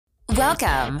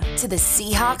Welcome to the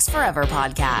Seahawks Forever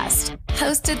podcast,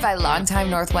 hosted by longtime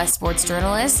Northwest sports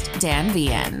journalist Dan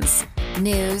Viens.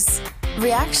 News,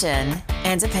 reaction,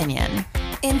 and opinion.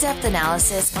 In-depth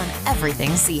analysis on everything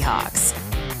Seahawks.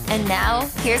 And now,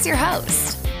 here's your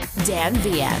host, Dan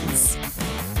Viens.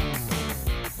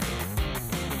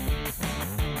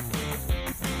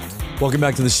 Welcome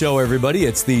back to the show, everybody.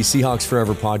 It's the Seahawks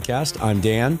Forever podcast. I'm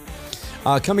Dan.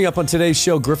 Coming up on today's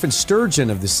show, Griffin Sturgeon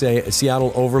of the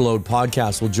Seattle Overload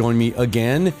podcast will join me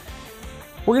again.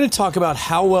 We're going to talk about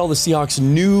how well the Seahawks'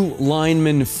 new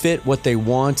linemen fit what they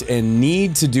want and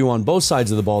need to do on both sides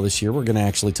of the ball this year. We're going to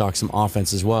actually talk some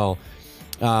offense as well.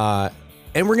 And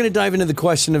we're going to dive into the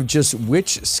question of just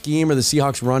which scheme are the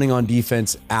Seahawks running on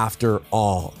defense after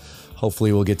all.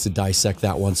 Hopefully we'll get to dissect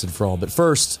that once and for all. But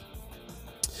first,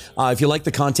 if you like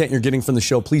the content you're getting from the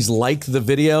show, please like the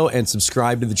video and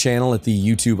subscribe to the channel at the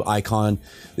YouTube icon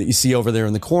that you see over there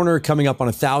in the corner. Coming up on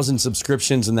 1,000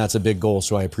 subscriptions, and that's a big goal,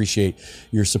 so I appreciate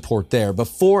your support there.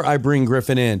 Before I bring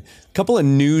Griffin in, a couple of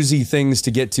newsy things to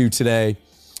get to today.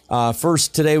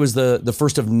 First, today was the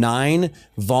first of 9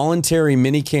 voluntary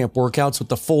minicamp workouts with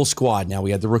the full squad. Now,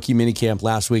 we had the rookie minicamp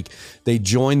last week. They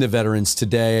joined the veterans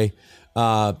today.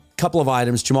 Couple of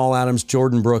items: Jamal Adams,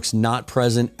 Jordan Brooks not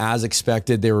present as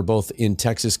expected. They were both in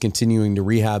Texas continuing to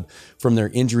rehab from their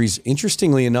injuries.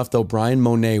 Interestingly enough, though, Brian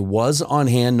Monet was on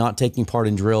hand, not taking part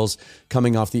in drills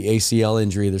coming off the ACL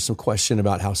injury. There's some question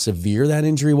about how severe that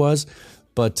injury was,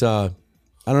 but I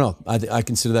don't know. I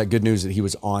consider that good news that he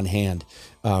was on hand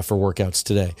for workouts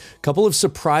today. A couple of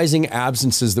surprising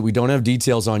absences that we don't have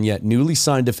details on yet. Newly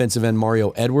signed defensive end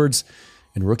Mario Edwards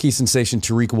and rookie sensation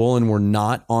Tariq Woolen were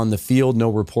not on the field. No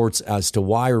reports as to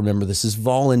why. Remember, this is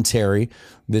voluntary,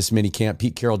 this minicamp.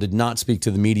 Pete Carroll did not speak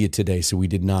to the media today, so we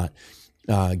did not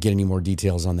get any more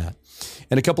details on that.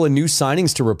 And a couple of new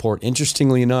signings to report.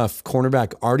 Interestingly enough,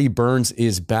 cornerback Artie Burns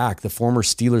is back. The former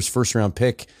Steelers first-round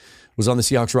pick was on the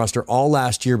Seahawks roster all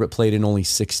last year, but played in only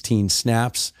 16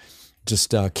 snaps.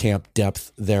 Just camp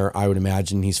depth there, I would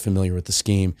imagine. He's familiar with the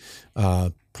scheme.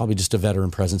 Probably just a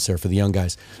veteran presence there for the young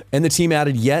guys. And the team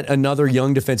added yet another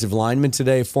young defensive lineman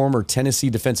today. Former Tennessee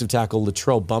defensive tackle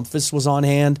Latrell Bumpus was on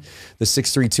hand. The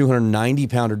 6'3",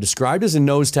 290-pounder, described as a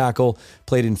nose tackle,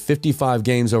 played in 55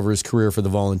 games over his career for the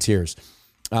Volunteers.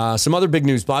 Some other big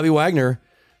news. Bobby Wagner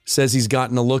says he's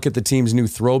gotten a look at the team's new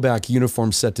throwback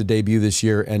uniform set to debut this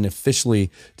year and officially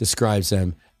describes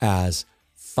them as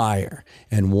fire.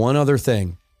 And one other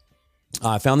thing.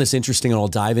 I found this interesting, and I'll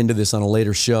dive into this on a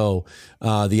later show.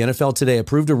 The NFL today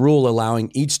approved a rule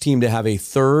allowing each team to have a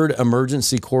third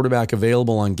emergency quarterback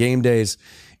available on game days.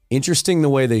 Interesting the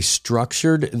way they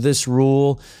structured this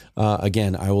rule.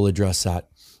 Again, I will address that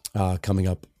coming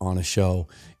up on a show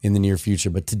in the near future.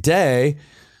 But today,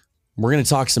 we're going to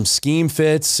talk some scheme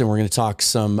fits, and we're going to talk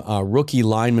some rookie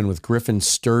linemen with Griffin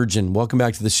Sturgeon. Welcome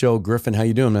back to the show, Griffin. How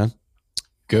you doing, man?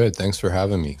 Good. Thanks for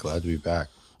having me. Glad to be back.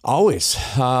 Always.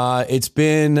 It's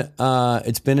been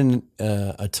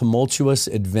a tumultuous,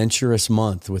 adventurous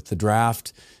month with the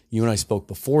draft. You and I spoke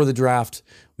before the draft.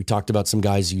 We talked about some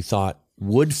guys you thought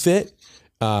would fit.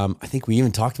 I think we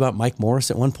even talked about Mike Morris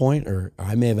at one point, or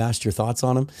I may have asked your thoughts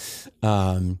on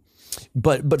him.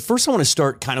 But first I want to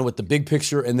start kind of with the big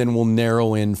picture, and then we'll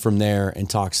narrow in from there and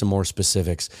talk some more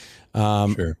specifics.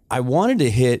 Sure. I wanted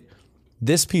to hit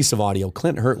this piece of audio.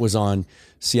 Clint Hurt was on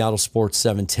Seattle Sports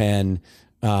 710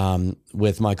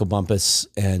 with Michael Bumpus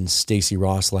and Stacey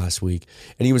Ross last week.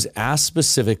 And he was asked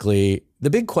specifically,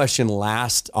 the big question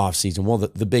last offseason, well,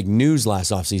 the big news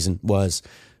last offseason was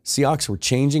Seahawks were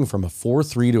changing from a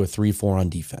 4-3 to a 3-4 on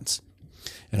defense.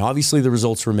 And obviously the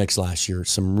results were mixed last year.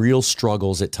 Some real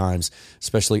struggles at times,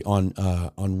 especially on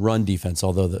run defense,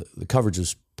 although the coverage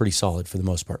was pretty solid for the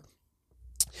most part.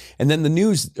 And then the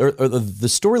news or the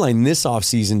storyline this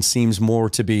offseason seems more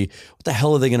to be, what the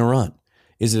hell are they going to run?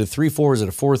 Is it a 3-4? Is it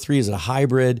a 4-3? Is it a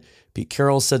hybrid? Pete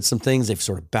Carroll said some things. They've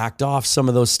sort of backed off some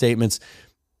of those statements.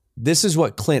 This is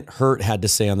what Clint Hurt had to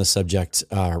say on the subject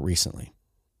recently.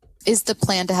 Is the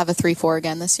plan to have a 3-4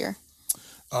 again this year?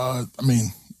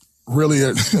 Really,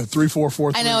 a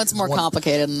 3-4-4. I know it's more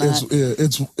complicated than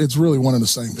that. It's really one and the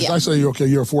same. If Yeah. I say you're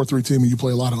a 4-3 team and you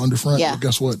play a lot of underfront, Yeah. well,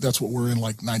 guess what? That's what we're in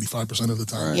like 95% of the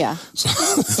time. Yeah.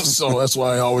 So that's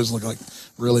why I always look like,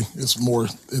 really, it's more.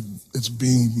 It's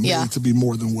being made to be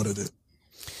more than what it is.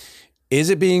 Is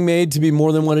it being made to be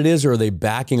more than what it is, or are they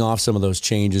backing off some of those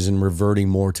changes and reverting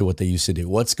more to what they used to do?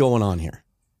 What's going on here?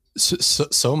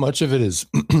 So much of it is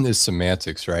is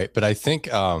semantics, right? But I think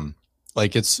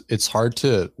like it's hard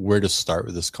to where to start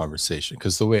with this conversation,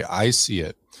 because the way I see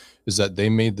it is that they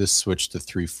made this switch to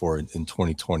 3-4 in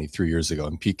 2020, 3 years ago.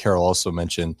 And Pete Carroll also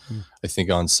mentioned, I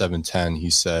think on 710, he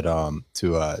said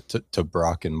to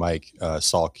Brock and Mike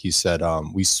Salk, he said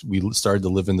we started to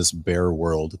live in this bear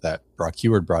world that Brock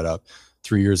Heward brought up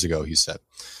 3 years ago. He said,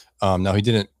 now he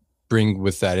didn't bring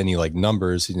with that any like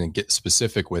numbers, he didn't get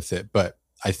specific with it, but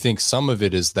I think some of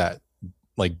it is that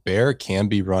like bear can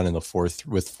be run in the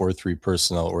 4-3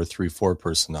 personnel or 3-4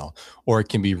 personnel, or it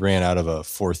can be ran out of a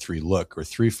 4-3 look or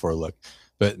 3-4 look.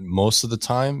 But most of the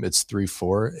time it's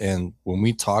 3-4. And when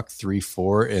we talk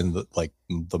 3-4 in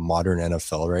the modern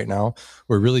NFL right now,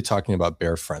 we're really talking about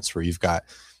bear fronts where you've got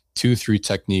 2-3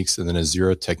 techniques and then a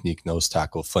 0 technique nose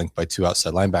tackle flanked by 2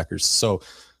 outside linebackers. So,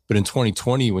 but in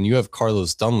 2020, when you have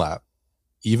Carlos Dunlap,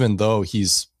 even though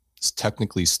he's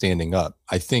technically standing up,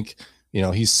 I think, you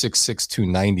know, he's 6'6",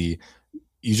 290.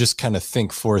 You just kind of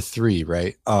think 4-3,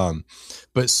 right?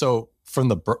 But so from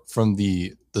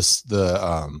the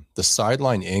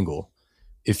sideline angle,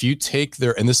 if you take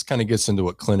their, and this kind of gets into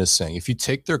what Clint is saying, if you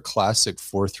take their classic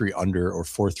 4-3 under or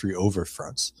 4-3 over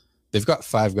fronts, they've got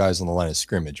 5 guys on the line of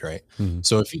scrimmage, right? Mm-hmm.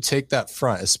 So if you take that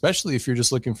front, especially if you're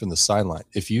just looking from the sideline,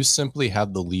 if you simply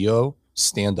have the Leo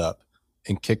stand up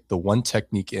and kick the 1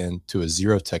 technique into a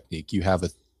 0 technique, you have a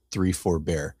 3-4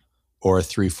 bear or a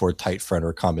 3-4 tight front or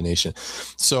a combination.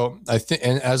 So I think,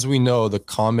 and as we know, the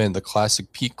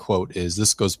classic Pete quote is,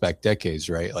 this goes back decades,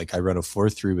 right? Like I run a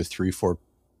 4-3 with 3-4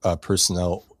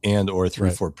 personnel and or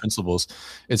 3-4 principles.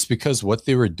 It's because what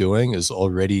they were doing is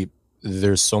already,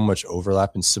 there's so much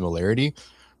overlap and similarity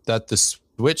that the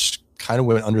switch kind of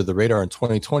went under the radar in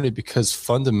 2020, because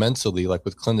fundamentally, like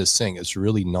what Clint is saying, it's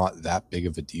really not that big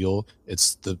of a deal.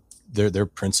 It's their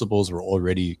principles were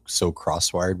already so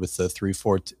crosswired with the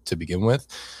 3-4 to begin with.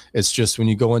 It's just when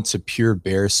you go into pure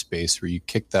bear space where you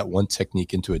kick that 1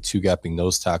 technique into a 2-gapping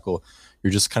nose tackle,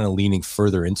 you're just kind of leaning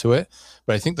further into it.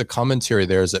 But I think the commentary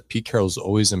there is that Pete Carroll's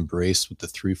always embraced what the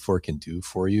 3-4 can do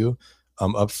for you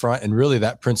up front. And really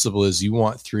that principle is you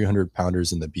want 300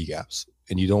 pounders in the B gaps,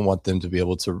 and you don't want them to be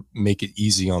able to make it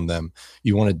easy on them.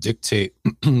 You want to dictate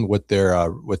what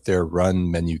their run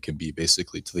menu can be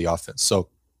basically to the offense. So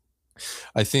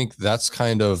I think that's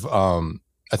kind of,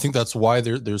 I think that's why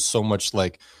there's so much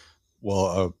like,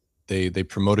 well, they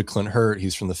promoted Clint Hurt.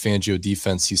 He's from the Fangio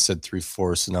defense. He said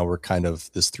 3-4. So now we're kind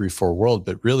of this 3-4 world,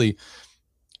 but really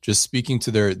just speaking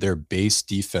to their base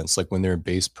defense, like when they're in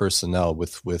base personnel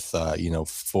with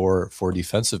four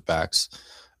defensive backs,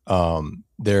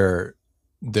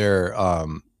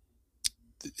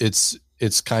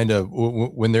 it's kind of,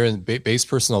 when they're in base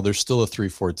personnel, they're still a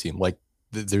 3-4 team. Like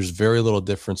there's very little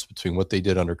difference between what they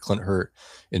did under Clint Hurt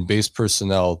in base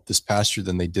personnel this past year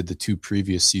than they did the 2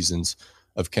 previous seasons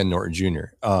of Ken Norton Jr.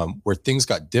 Where things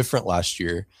got different last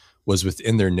year was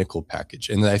within their nickel package.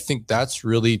 And I think that's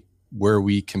really where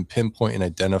we can pinpoint and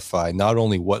identify not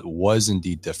only what was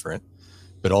indeed different,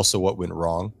 but also what went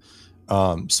wrong.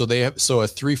 So a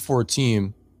 3-4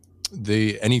 team,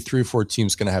 any 3-4 team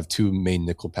is going to have 2 main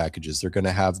nickel packages. They're going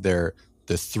to have the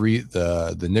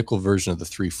nickel version of the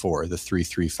 3-4, the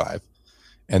 3-3-5,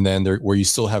 and then where you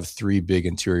still have 3 big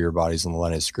interior bodies on the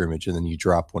line of scrimmage, and then you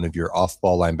drop one of your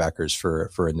off-ball linebackers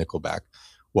for a nickel back,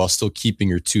 while still keeping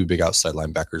your 2 big outside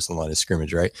linebackers on the line of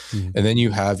scrimmage, right? Mm-hmm. And then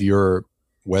you have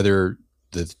whether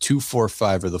the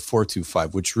 2-4-5 or the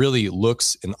 4-2-5, which really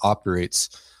looks and operates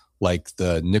like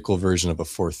the nickel version of a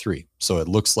 4-3. So it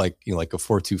looks like, like a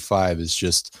 4-2-5 is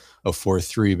just a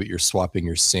 4-3, but you're swapping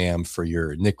your Sam for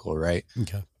your nickel, right?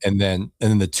 Okay. And then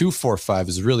the 2-4-5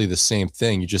 is really the same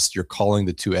thing. You're calling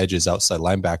the 2 edges outside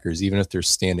linebackers, even if they're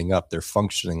standing up, they're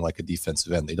functioning like a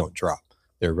defensive end. They don't drop.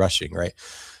 They're rushing, right?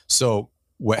 So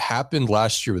what happened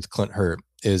last year with Clint Hurt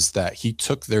is that he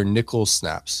took their nickel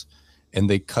snaps and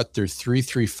they cut their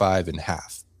 3-3-5 in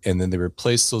half. And then they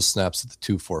replaced those snaps with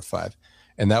the 2-4-5.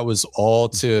 And that was all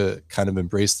to kind of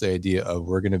embrace the idea of,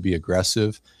 we're going to be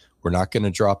aggressive. We're not going to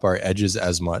drop our edges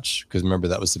as much. Because remember,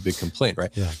 that was the big complaint,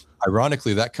 right? Yeah.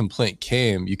 Ironically, that complaint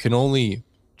came, you can only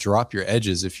drop your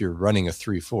edges if you're running a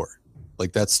 3-4.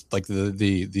 Like that's like the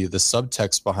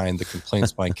subtext behind the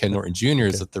complaints by Ken Norton Jr.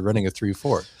 is that they're running a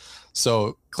 3-4.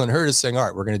 So Clint Hurt is saying, all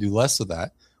right, we're going to do less of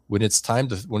that. When it's time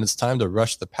to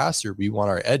rush the passer, we want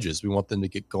our edges. We want them to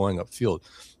get going upfield.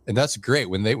 And that's great.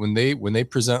 When they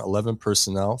present 11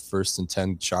 personnel, 1st and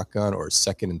 10 shotgun or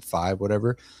 2nd and 5,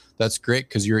 whatever, that's great,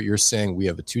 because you're saying we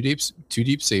have 2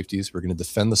 deep safeties. We're going to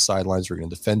defend the sidelines. We're going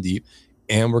to defend deep,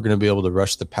 and we're going to be able to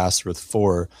rush the passer with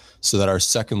 4 so that our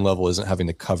second level isn't having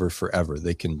to cover forever.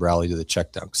 They can rally to the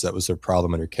check down, because that was their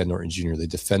problem under Ken Norton Jr. They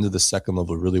defended the second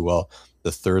level really well,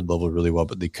 the third level really well,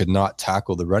 but they could not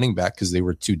tackle the running back because they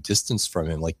were too distanced from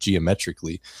him, like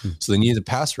geometrically. So they needed a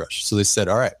pass rush. So they said,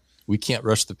 all right, we can't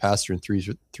rush the passer in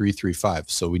 3-3-5,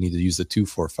 so we need to use the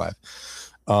 2-4-5.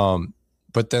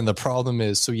 But then the problem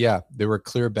is, so yeah, there were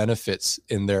clear benefits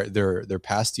in their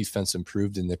pass defense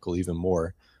improved in nickel even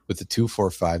more. With the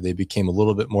 2-4-5, they became a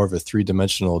little bit more of a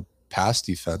 3-dimensional pass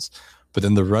defense. But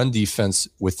then the run defense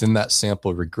within that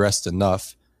sample regressed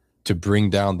enough to bring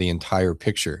down the entire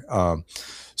picture.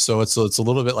 So it's a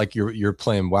little bit like you're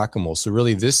playing whack-a-mole. So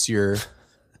really this year,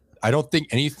 I don't think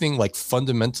anything like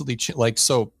fundamentally like,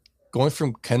 so going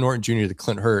from Ken Norton Jr. to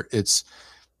Clint Hurt,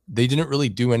 they didn't really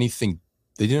do anything.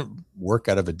 They didn't work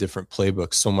out of a different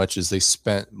playbook so much as they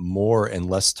spent more and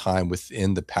less time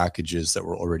within the packages that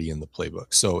were already in the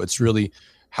playbook. So it's really,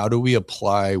 how do we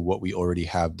apply what we already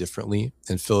have differently?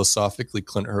 And philosophically,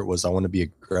 Clint Hurt was, I want to be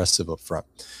aggressive up front.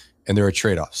 And there are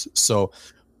trade-offs. So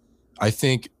I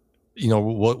think,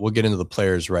 we'll get into the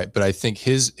players, right? But I think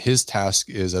his task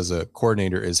is, as a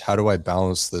coordinator, is how do I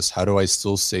balance this? How do I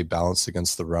still stay balanced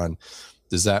against the run?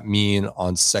 Does that mean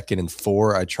on 2nd and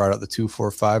 4, I trot out the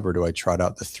 2-4-5, or do I trot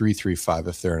out the 3-3-5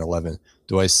 if they're in 11?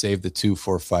 Do I save the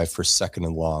 2-4-5 for 2nd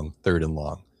and long, 3rd and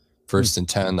long? 1st and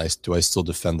 10, do I still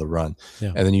defend the run?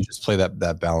 Yeah. And then you just play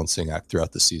that balancing act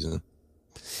throughout the season.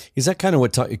 Is that kind of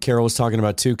what Carroll was talking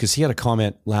about too? Because he had a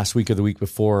comment last week or the week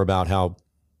before about how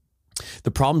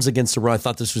the problems against the run, I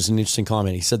thought this was an interesting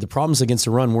comment. He said the problems against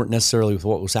the run weren't necessarily with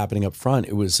what was happening up front.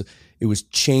 It was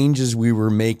changes we were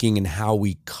making in how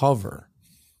we cover.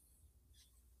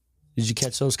 Did you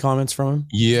catch those comments from him?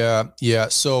 Yeah.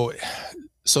 So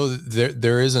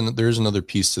there is another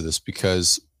piece to this,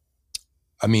 because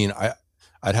I mean,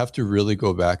 I'd have to really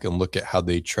go back and look at how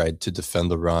they tried to defend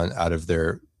the run out of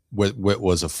their what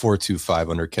was a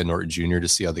 4-2-5 under Ken Norton Jr. to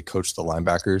see how they coached the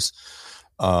linebackers.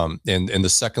 And the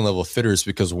second level fitters,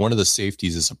 because one of the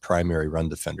safeties is a primary run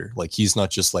defender. Like, he's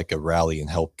not just like a rally and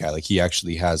help guy. Like, he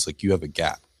actually has, like, you have a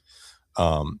gap.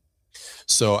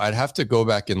 So I'd have to go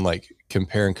back and like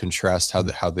compare and contrast how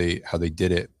they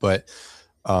did it. But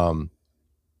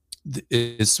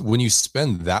it's when you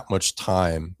spend that much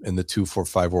time in the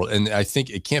 2-4-5 world, and I think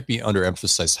it can't be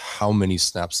underemphasized how many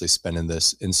snaps they spend in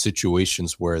this, in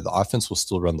situations where the offense will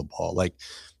still run the ball. Like,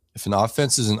 if an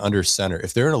offense isn't under center,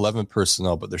 if they're in 11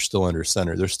 personnel but they're still under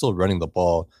center, they're still running the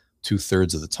ball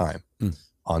 2/3 of the time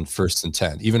on 1st and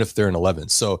 10, even if they're in 11.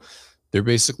 So they're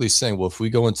basically saying, well, if we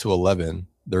go into 11,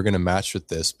 they're going to match with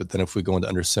this, but then if we go into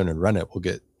under center and run it, we'll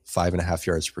get 5.5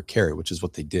 yards per carry, which is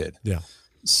what they did. Yeah.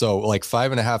 So like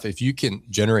 5.5, if you can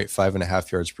generate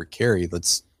 5.5 yards per carry,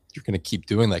 you're going to keep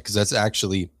doing that, because that's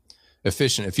actually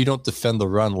efficient. If you don't defend the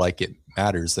run like it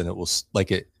matters, then it will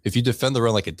if you defend the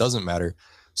run like it doesn't matter,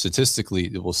 statistically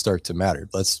it will start to matter.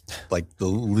 That's like the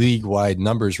league wide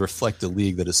numbers reflect a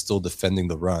league that is still defending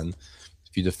the run.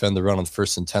 If you defend the run on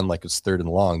 1st and 10 like it's 3rd and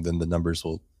long, then the numbers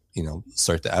will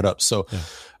start to add up. So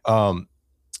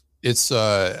it's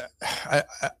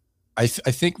I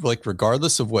think, like,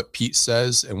 regardless of what Pete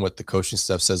says and what the coaching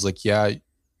staff says, like, yeah,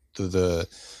 the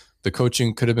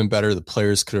coaching could have been better, the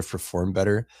players could have performed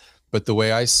better, but the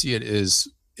way I see it is,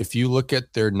 if you look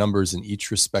at their numbers in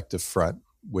each respective front,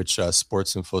 which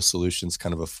Sports Info Solutions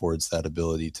kind of affords that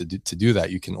ability to do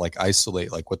that, you can like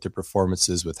isolate like what their performance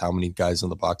is with how many guys in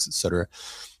the box, etc.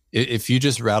 If you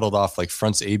just rattled off like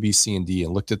fronts A, B, C, and D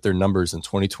and looked at their numbers in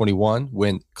 2021,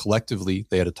 when collectively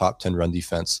they had a top 10 run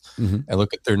defense, and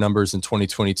look at their numbers in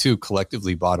 2022,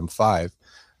 collectively bottom 5,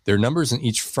 their numbers in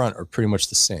each front are pretty much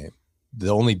the same. The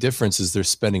only difference is they're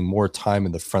spending more time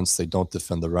in the fronts they don't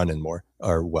defend the run in more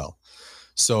or well.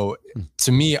 So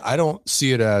to me, I don't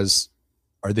see it as,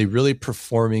 are they really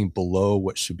performing below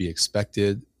what should be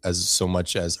expected, as so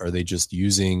much as are they just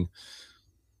using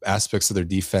aspects of their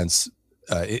defense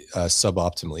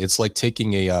suboptimally. It's like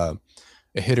taking a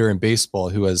hitter in baseball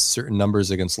who has certain numbers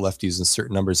against lefties and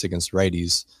certain numbers against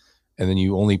righties, and then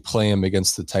you only play him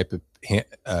against the type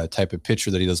of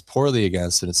pitcher that he does poorly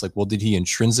against, and it's like, well, did he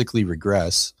intrinsically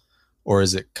regress, or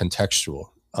is it contextual?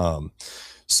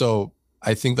 So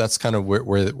I think that's kind of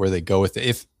where they go with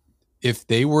it. If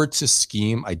they were to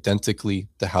scheme identically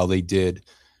to how they did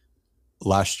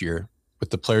last year with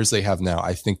the players they have now,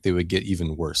 I think they would get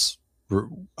even worse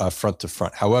front to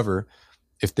front. However,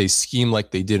 if they scheme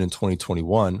like they did in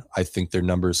 2021, I think their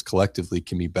numbers collectively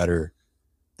can be better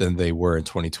than they were in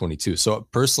 2022. So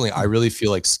personally, I really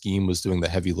feel like scheme was doing the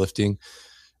heavy lifting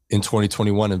in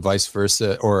 2021 and vice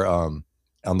versa, or on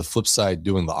the flip side,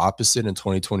 doing the opposite in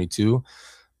 2022.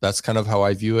 That's kind of how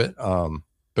I view it.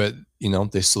 But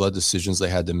they still had decisions they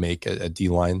had to make at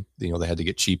D-line. They had to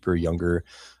get cheaper, younger.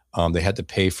 They had to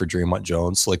pay for Draymond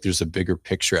Jones. So like there's a bigger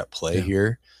picture at play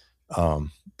here.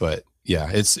 But yeah,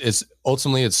 it's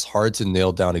ultimately it's hard to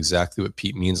nail down exactly what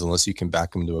Pete means unless you can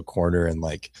back him to a corner and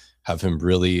like have him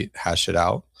really hash it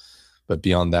out. But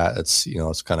beyond that, it's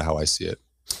kind of how I see it.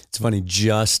 It's funny.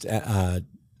 Just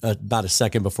about a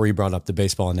second before you brought up the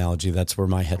baseball analogy, that's where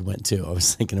my head went to. I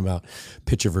was thinking about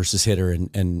pitcher versus hitter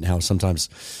and how sometimes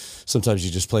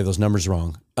you just play those numbers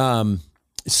wrong.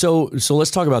 So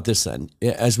let's talk about this then.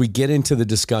 As we get into the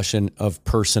discussion of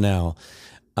personnel,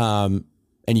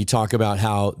 and you talk about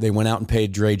how they went out and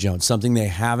paid Dre Jones, something they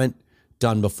haven't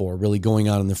done before, really going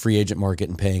out in the free agent market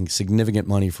and paying significant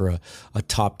money for a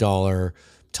top dollar,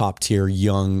 top tier,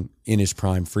 young, in his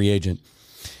prime free agent.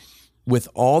 With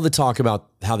all the talk about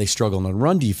how they struggled on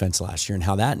run defense last year and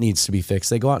how that needs to be fixed,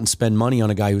 they go out and spend money on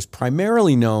a guy who's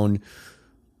primarily known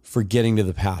for getting to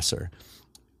the passer.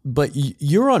 But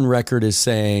you're on record as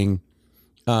saying,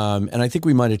 and I think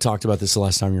we might have talked about this the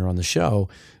last time you were on the show,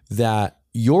 that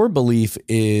your belief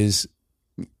is,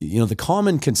 the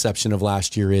common conception of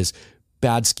last year is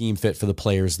bad scheme fit for the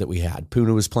players that we had.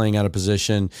 Puna was playing out of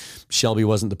position. Shelby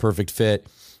wasn't the perfect fit.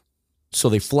 So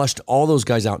they flushed all those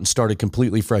guys out and started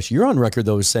completely fresh. You're on record,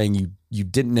 though, as saying you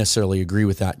didn't necessarily agree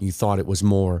with that and you thought it was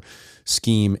more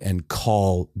scheme and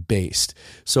call based.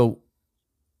 So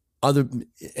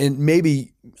and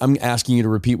maybe I'm asking you to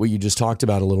repeat what you just talked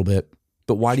about a little bit,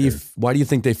 but why do you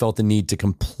think they felt the need to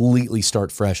completely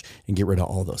start fresh and get rid of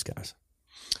all those guys?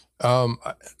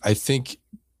 I think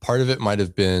part of it might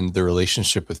have been the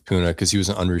relationship with Puna because he was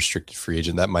an unrestricted free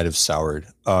agent that might have soured.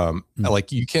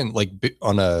 Like you can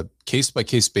on a case by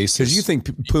case basis. Because you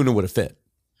think Puna would have fit?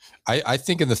 I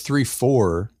think in the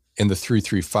 3-4 and the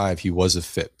 3-3-5 he was a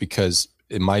fit because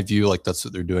in my view, like that's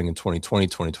what they're doing in 2020,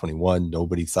 2021.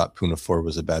 Nobody thought Puna 4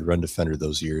 was a bad run defender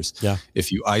those years. Yeah.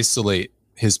 If you isolate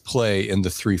his play in the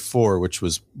 3-4, which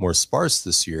was more sparse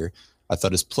this year, I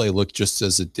thought his play looked just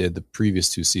as it did the previous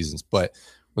 2 seasons. But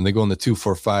when they go in the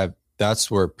 2-4-5,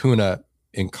 that's where Puna,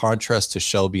 in contrast to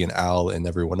Shelby and Al and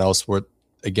everyone else, where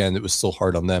again, it was still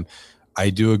hard on them. I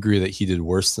do agree that he did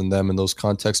worse than them in those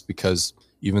contexts because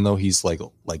even though he's like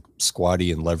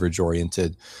squatty and leverage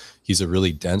oriented, he's a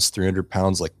really dense 300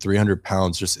 pounds. Like 300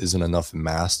 pounds just isn't enough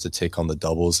mass to take on the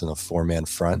doubles in a 4-man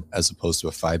front as opposed to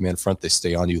a 5-man front. They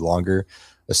stay on you longer,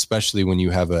 especially when you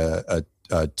have a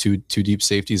two deep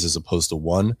safeties as opposed to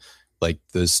one. Like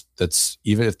this, that's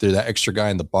even if they're that extra guy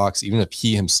in the box, even if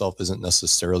he himself isn't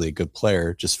necessarily a good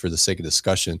player, just for the sake of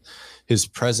discussion, his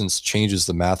presence changes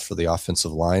the math for the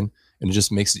offensive line. And it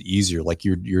just makes it easier. Like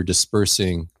you're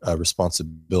dispersing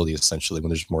responsibility essentially when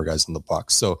there's more guys in the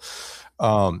box. So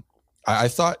I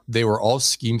thought they were all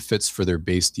scheme fits for their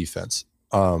base defense.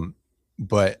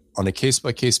 But on a case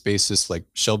by case basis, like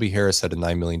Shelby Harris had a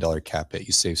 $9 million cap hit.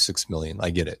 You save $6 million.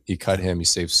 I get it. You cut him, you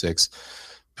save $6 million.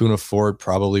 Puna Ford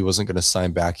probably wasn't going to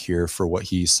sign back here for what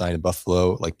he signed in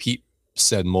Buffalo. Like Pete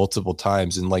said multiple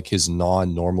times in like his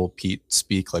non-normal Pete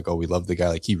speak, like, oh, we love the guy.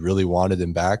 Like he really wanted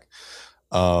him back.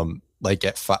 Like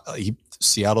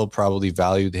Seattle probably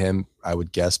valued him, I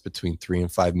would guess, between $3 and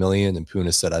 $5 million. And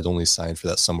Puna said, I'd only sign for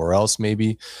that somewhere else,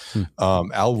 maybe.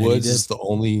 Al Woods is the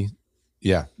only,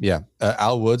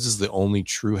 Al Woods is the only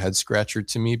true head scratcher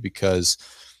to me because,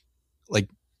 like,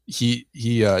 he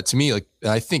to me, like,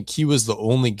 I think he was the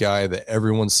only guy that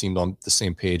everyone seemed on the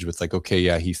same page with, like, okay,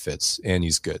 yeah, he fits and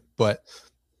he's good. But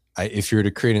if you were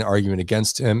to create an argument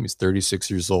against him, he's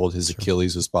 36 years old. His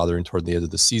Achilles was bothering toward the end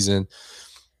of the season.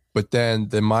 But then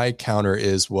my counter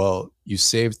is, well, you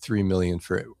saved $3 million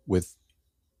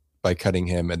by cutting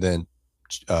him, and then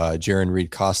Jaron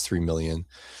Reed cost $3 million.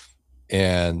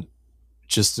 And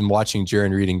just in watching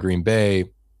Jaron Reed in Green Bay,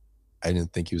 I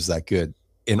didn't think he was that good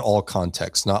in all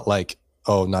contexts. Not like,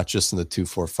 oh, not just in the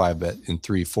 2-4-5, but in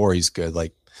 3-4 he's good.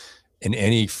 Like in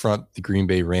any front the Green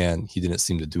Bay ran, he didn't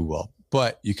seem to do well.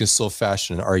 But you can still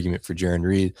fashion an argument for Jaron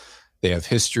Reed. They have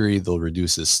history. They'll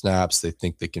reduce his snaps. They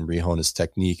think they can rehone his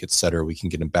technique, et cetera. We can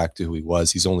get him back to who he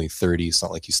was. He's only 30. It's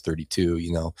not like he's 32,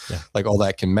 like all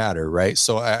that can matter. Right.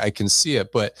 So I can see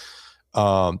it. But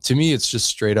to me, it's just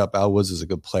straight up Al Woods is a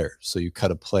good player. So you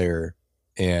cut a player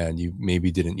and you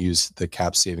maybe didn't use the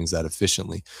cap savings that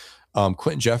efficiently.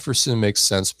 Quentin Jefferson makes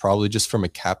sense, probably just from a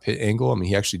cap hit angle. I mean,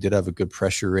 he actually did have a good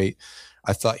pressure rate.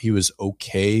 I thought he was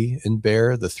okay in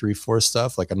Bear, the 3-4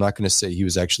 stuff. Like, I'm not going to say he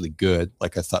was actually good.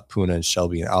 Like I thought Puna and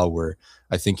Shelby and Al were.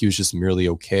 I think he was just merely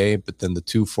okay. But then the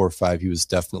 2-4-5, he was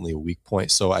definitely a weak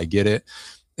point. So I get it.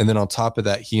 And then on top of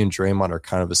that, he and Draymond are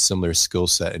kind of a similar skill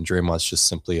set, and Draymond's just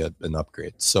simply an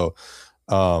upgrade. So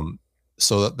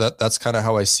So that's kind of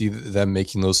how I see them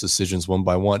making those decisions one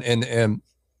by one. And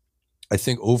I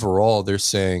think overall they're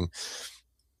saying,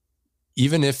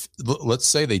 even if, let's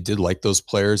say they did like those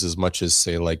players as much as,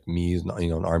 say, like me,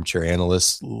 an armchair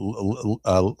analyst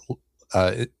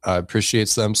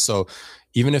appreciates them. So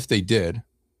even if they did,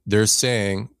 they're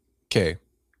saying, okay,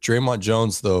 Draymond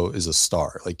Jones, though, is a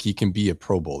star. Like, he can be a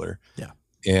Pro Bowler. Yeah.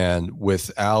 And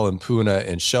with Al and Puna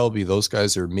and Shelby, those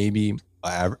guys are maybe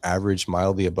average,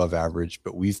 mildly above average,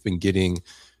 but we've been getting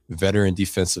veteran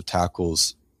defensive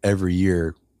tackles every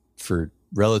year for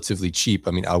relatively cheap.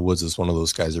 I mean, Al Woods is one of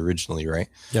those guys originally, right?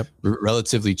 Yep.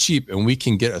 Relatively cheap, and we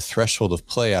can get a threshold of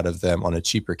play out of them on a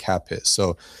cheaper cap hit.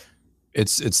 So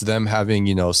it's them having,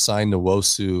 signed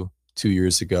Nwosu 2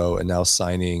 years ago and now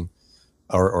signing,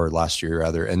 or last year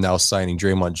rather, and now signing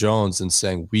Draymond Jones and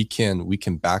saying we can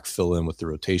backfill in with the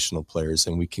rotational players,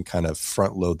 and we can kind of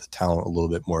front load the talent a little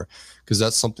bit more, because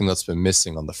that's something that's been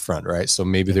missing on the front, right? So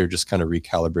maybe they're just kind of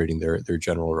recalibrating their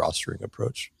general rostering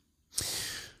approach.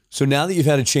 So now that you've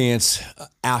had a chance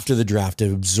after the draft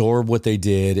to absorb what they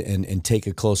did and take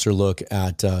a closer look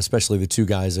at especially the two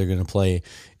guys that are going to play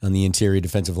on the interior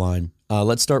defensive line,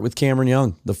 let's start with Cameron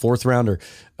Young, the fourth rounder.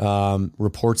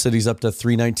 Reports that he's up to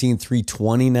 319,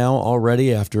 320 now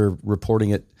already after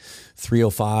reporting at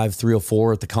 305,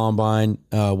 304 at the combine.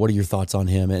 What are your thoughts on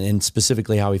him and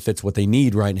specifically how he fits what they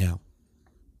need right now?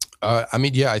 I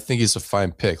think he's a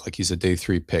fine pick. Like, he's a day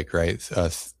 3 pick, right?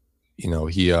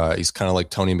 He's kind of like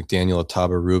Tony McDaniel,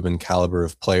 Ataba Rubin caliber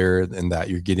of player, in that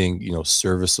you're getting,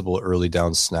 serviceable early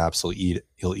down snaps.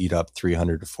 He'll eat up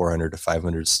 300 to 400 to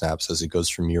 500 snaps as he goes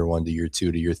from year 1 to year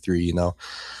 2 to year 3.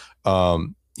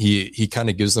 He kind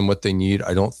of gives them what they need.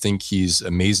 I don't think he's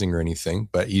amazing or anything,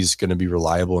 but he's going to be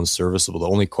reliable and serviceable. The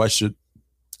only question,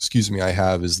 I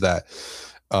have is that,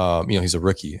 he's a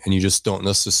rookie, and you just don't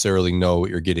necessarily know what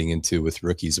you're getting into with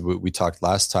rookies. We talked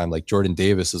last time, like Jordan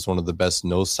Davis is one of the best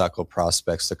nose tackle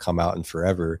prospects to come out in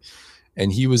forever,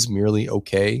 and he was merely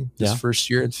okay his first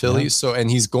year in Philly. Yeah. So,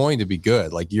 and he's going to be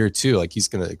good, like year 2, like he's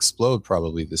going to explode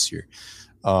probably this year.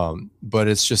 But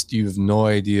it's just, you have no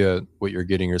idea what you're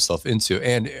getting yourself into.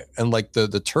 And like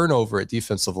the turnover at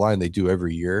defensive line they do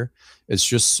every year, it's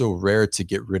just so rare to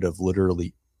get rid of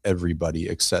literally everybody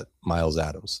except Miles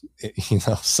Adams,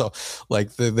 so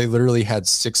like they literally had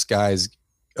 6 guys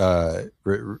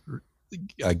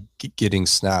getting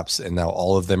snaps, and now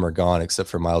all of them are gone except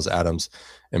for Miles Adams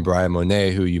and Brian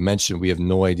Monet, who you mentioned. We have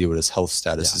no idea what his health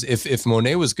status is. If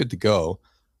Monet was good to go,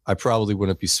 I probably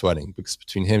wouldn't be sweating, because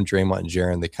between him, Draymond, and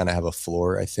Jaren, they kind of have a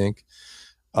floor, I think.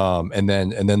 And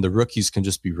then the rookies can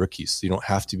just be rookies. You don't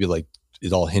have to be like,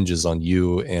 it all hinges on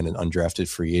you and an undrafted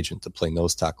free agent to play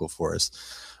nose tackle for us.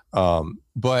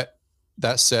 But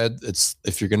that said,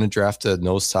 if you're going to draft a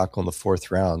nose tackle in the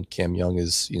 4th round, Cam Young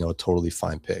is, a totally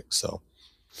fine pick. So,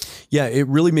 yeah, it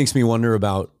really makes me wonder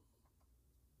about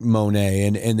Monet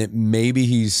and that maybe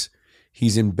he's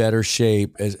in better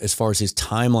shape as far as his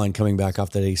timeline coming back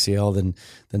off that ACL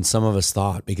than some of us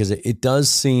thought, because it does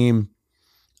seem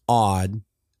odd,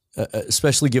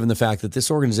 especially given the fact that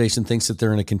this organization thinks that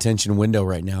they're in a contention window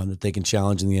right now and that they can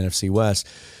challenge in the NFC West,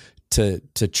 to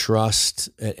trust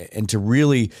and to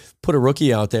really put a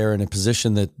rookie out there in a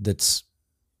position that's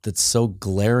so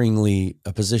glaringly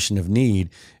a position of need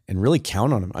and really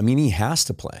count on him. I mean, he has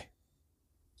to play.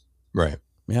 Right.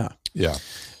 Yeah. Yeah.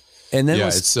 And then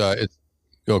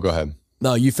go ahead.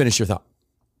 No, you finish your thought.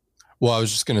 Well, I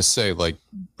was just going to say, like,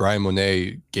 Brian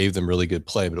Monet gave them really good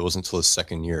play, but it wasn't until his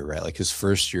 2nd year, right? Like, his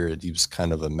first year, he was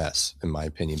kind of a mess, in my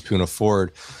opinion. Puna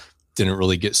Ford didn't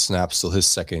really get snaps till his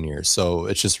 2nd year. So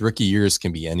it's just, rookie years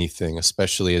can be anything,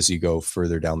 especially as you go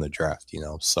further down the draft,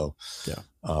 So,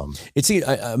 yeah.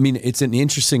 It's an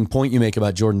interesting point you make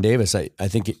about Jordan Davis. I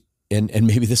think, and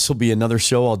maybe this will be another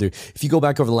show I'll do. If you go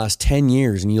back over the last 10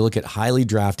 years and you look at highly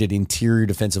drafted interior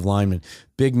defensive linemen,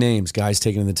 big names, guys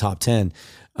taken in the top 10,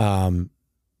 a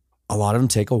lot of them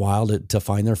take a while to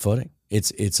find their footing.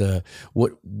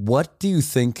 What do you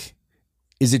think?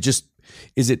 Is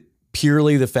it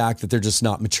purely the fact that they're just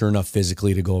not mature enough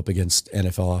physically to go up against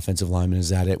NFL offensive linemen? Is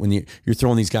that it? When you're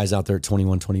throwing these guys out there at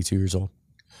 21, 22 years old?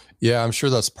 Yeah, I'm sure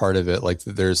that's part of it. Like,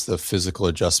 there's the physical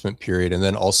adjustment period. And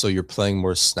then also you're playing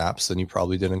more snaps than you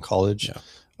probably did in college.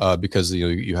 Yeah. Because,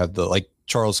 you have like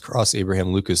Charles Cross,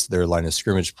 Abraham Lucas, their line of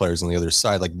scrimmage players on the other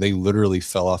side. Like, they literally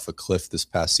fell off a cliff this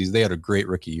past season. They had a great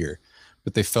rookie year,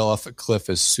 but they fell off a cliff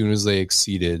as soon as they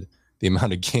exceeded the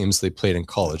amount of games they played in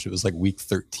college. It was like week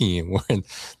 13 when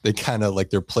they kind of, like,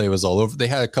 their play was all over. They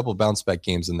had a couple bounce back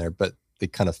games in there, but they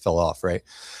kind of fell off. Right.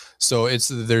 So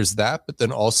there's that, but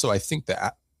then also I think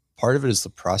that part of it is the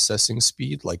processing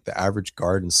speed. Like, the average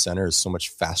guard and center is so much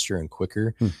faster and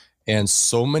quicker. And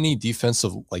so many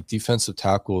defensive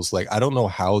tackles, like I don't know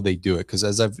how they do it, because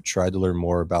as I've tried to learn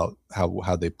more about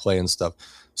how they play and stuff,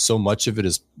 so much of it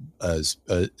is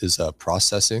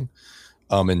processing,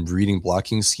 and reading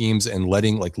blocking schemes and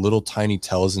letting like little tiny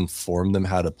tells inform them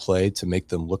how to play to make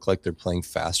them look like they're playing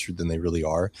faster than they really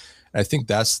are. And I think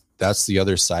that's the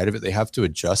other side of it. They have to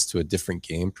adjust to a different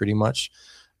game pretty much.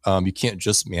 You can't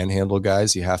just manhandle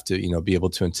guys. You have to, be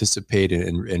able to anticipate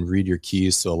and read your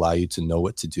keys to allow you to know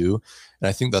what to do. And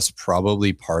I think that's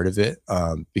probably part of it.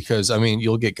 Because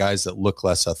you'll get guys that look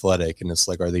less athletic, and it's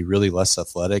like, are they really less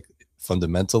athletic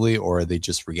fundamentally, or are they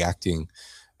just reacting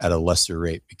at a lesser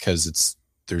rate because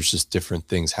there's just different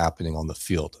things happening on the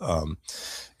field?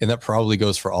 And that probably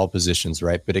goes for all positions,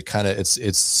 right? But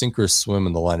it's sink or swim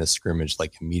in the line of scrimmage,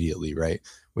 like immediately, right?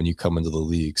 When you come into the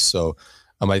league. So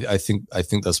I think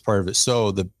that's part of it.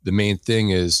 So the main thing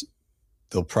is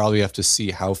they'll probably have to see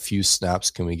how few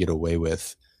snaps can we get away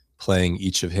with playing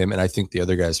each of him. And I think the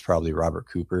other guy is probably Robert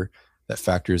Cooper. That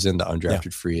factors in the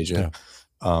undrafted free agent.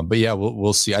 Yeah. But yeah,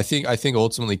 we'll see. I think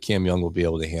ultimately Cam Young will be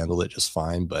able to handle it just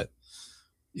fine. But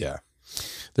yeah.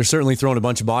 They're certainly throwing a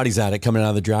bunch of bodies at it. Coming out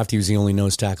of the draft, he was the only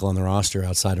nose tackle on the roster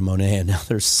outside of Monet. And now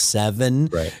there's 7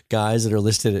 guys that are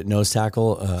listed at nose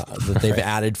tackle that they've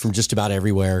added from just about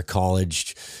everywhere,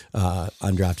 college,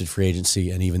 undrafted free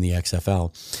agency, and even the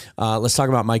XFL. Let's talk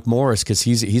about Mike Morris, because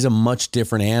he's a much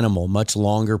different animal, much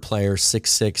longer player,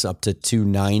 6'6", up to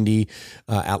 290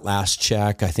 at last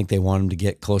check. I think they want him to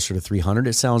get closer to 300,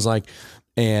 it sounds like.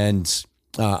 And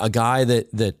a guy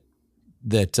that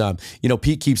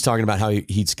Pete keeps talking about how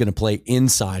he's going to play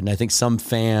inside. And I think some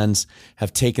fans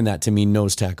have taken that to mean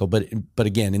nose tackle. But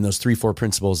again, in those 3-4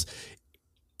 principles,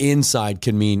 inside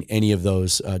can mean any of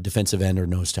those, defensive end or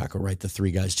nose tackle, right? The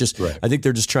 3 guys. I think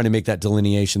they're just trying to make that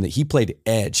delineation that he played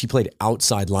edge. He played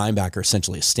outside linebacker,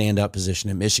 essentially a stand-up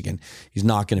position in Michigan. He's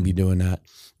not going to be doing that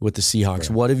with the Seahawks.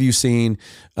 Right. What have you seen?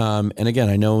 And again,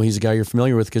 I know he's a guy you're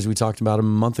familiar with because we talked about him a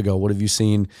month ago. What have you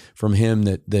seen from him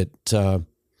that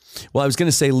well, I was going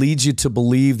to say leads you to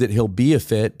believe that he'll be a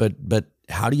fit, but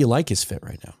how do you like his fit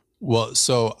right now? Well,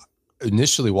 so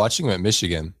initially watching him at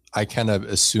Michigan, I kind of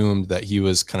assumed that he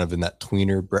was kind of in that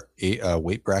tweener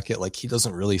weight bracket. Like he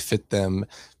doesn't really fit them.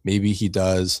 Maybe he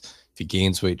does. If he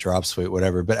gains weight, drops weight,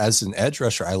 whatever. But as an edge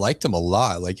rusher, I liked him a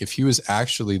lot. Like if he was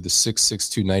actually the 6'6",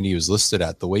 290 he was listed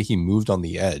at, the way he moved on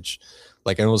the edge,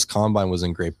 like I know his combine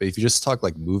wasn't great, but if you just talk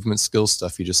like movement skill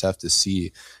stuff, you just have to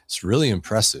see, it's really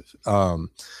impressive.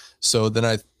 So then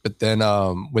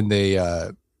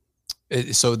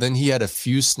he had a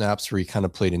few snaps where he kind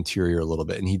of played interior a little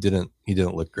bit, and he didn't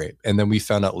look great. And then we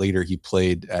found out later he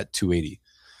played at 280.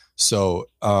 So,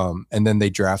 and then they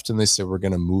drafted him. They said, we're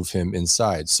going to move him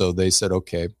inside. So they said,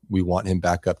 okay, we want him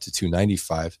back up to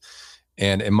 295.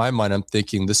 And in my mind, I'm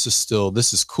thinking this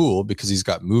is cool because he's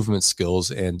got movement skills,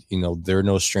 and, they're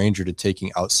no stranger to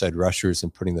taking outside rushers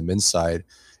and putting them inside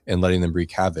and letting them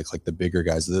wreak havoc. Like the bigger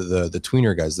guys, the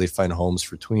tweener guys, they find homes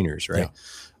for tweeners. Right.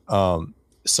 Yeah.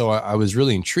 So I was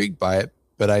really intrigued by it,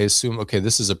 but I assume, okay,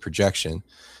 this is a projection.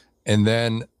 And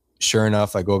then sure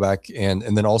enough, I go back and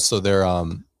then also there,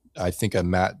 I think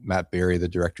Matt Berry, the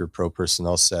director of pro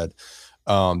personnel, said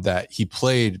that he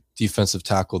played defensive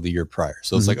tackle the year prior.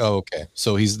 So it's like, oh, okay.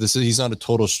 So he's not a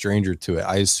total stranger to it.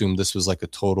 I assume this was like a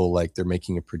total, like they're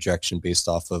making a projection based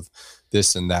off of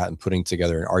this and that and putting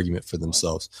together an argument for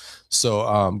themselves.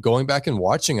 So going back and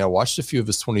I watched a few of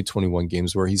his 2021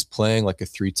 games where he's playing like a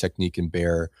 3 technique in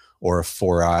bear or a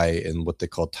 4-eye in what they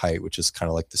call tight, which is kind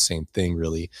of like the same thing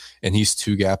really. And he's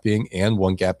 2 gapping and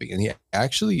 1 gapping. And he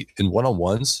actually in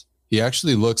one-on-ones, he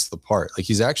actually looks the part. Like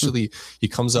he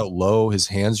comes out low. His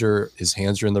hands are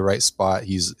in the right spot.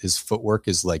 His footwork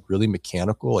is like really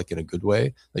mechanical, like in a good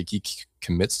way. Like he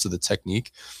commits to the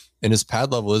technique, and his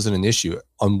pad level isn't an issue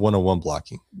on one-on-one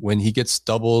blocking. When he gets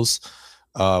doubles,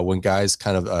 when guys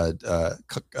kind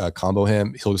of combo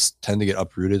him, he'll tend to get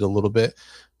uprooted a little bit,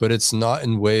 but it's not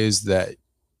in ways that,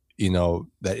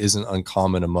 that isn't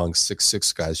uncommon among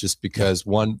 6'6" guys, just because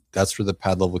 1, that's where the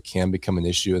pad level can become an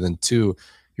issue. And then 2,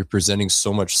 you're presenting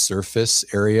so much surface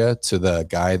area to the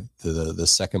guy, the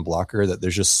second blocker, that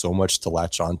there's just so much to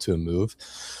latch onto and move.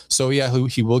 So yeah,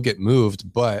 he will get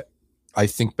moved, but I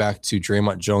think back to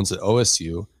Draymond Jones at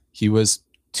OSU. He was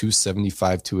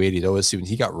 275, 280 at OSU, and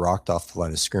he got rocked off the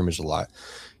line of scrimmage a lot.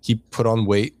 He put on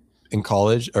weight in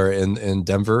college or in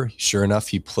Denver. Sure enough,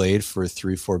 he played for a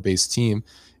 3-4 base team.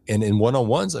 And in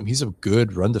one-on-ones, he's a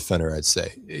good run defender, I'd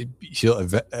say. He'll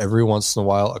every once in a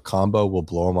while, a combo will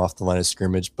blow him off the line of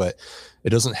scrimmage, but it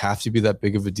doesn't have to be that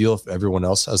big of a deal if everyone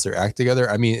else has their act together.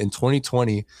 In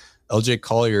 2020, LJ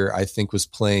Collier, I think, was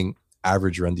playing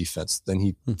average run defense. Then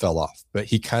he fell off, but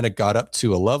he kind of got up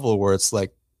to a level where it's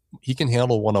like he can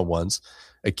handle one-on-ones.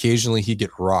 Occasionally he get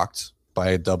rocked by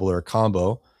a double or a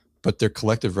combo, but their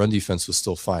collective run defense was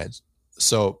still fine.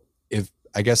 So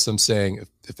I guess I'm saying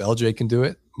if LJ can do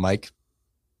it, Mike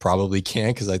probably can,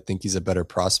 because I think he's a better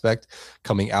prospect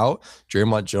coming out.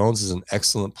 Draymond Jones is an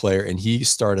excellent player, and he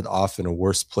started off in a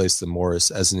worse place than Morris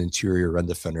as an interior run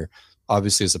defender.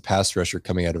 Obviously, as a pass rusher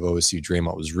coming out of OSU,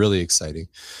 Draymond was really exciting.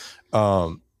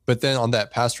 But then on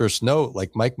that pass rush note,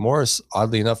 like Mike Morris,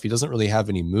 oddly enough, he doesn't really have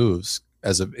any moves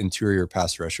as an interior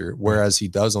pass rusher, whereas he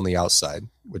does on the outside,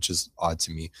 which is odd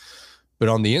to me. But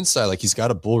on the inside, like he's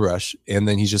got a bull rush, and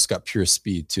then he's just got pure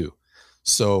speed too.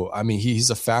 So, I mean,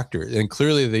 he's a factor. And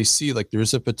clearly they see like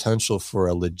there's a potential for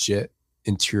a legit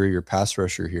interior pass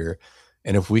rusher here.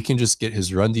 And if we can just get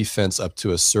his run defense up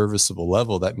to a serviceable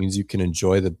level, that means you can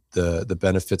enjoy the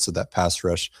benefits of that pass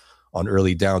rush on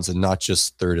early downs and not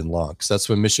just third and long. Because that's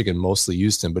when Michigan mostly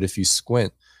used him. But if you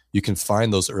squint, you can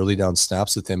find those early down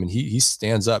snaps with him, and he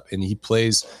stands up and he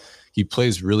plays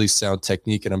really sound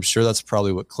technique. And I'm sure that's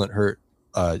probably what Clint Hurt,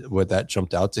 what that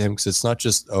jumped out to him, because it's not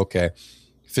just, okay,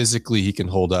 physically he can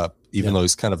hold up, even though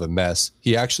he's kind of a mess.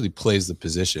 He actually plays the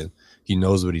position. He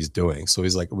knows what he's doing. So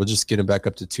he's like, we'll just get him back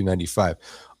up to 295.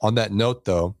 On that note,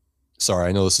 though, sorry,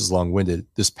 I know this is long-winded.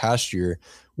 This past year,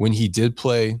 when he did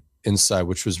play inside,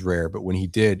 which was rare, but when he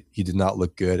did not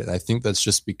look good. And I think that's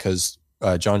just because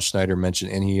John Schneider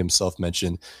mentioned, and he himself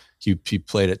mentioned, he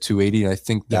played at 280. And I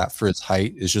think that for his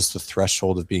height is just the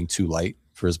threshold of being too light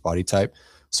for his body type.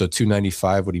 So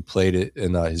 295, when he played it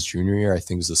in his junior year, I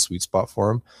think is the sweet spot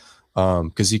for him,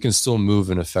 because he can still move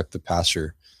and affect the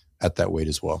passer at that weight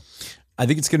as well. I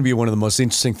think it's going to be one of the most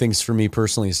interesting things for me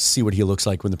personally is to see what he looks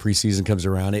like when the preseason comes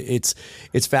around. It's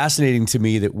fascinating to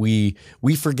me that we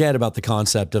forget about the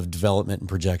concept of development and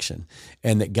projection,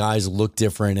 and that guys look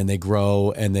different and they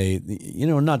grow and they,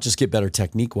 not just get better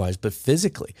technique wise, but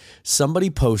physically. Somebody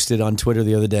posted on Twitter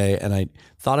the other day, and I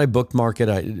thought I bookmarked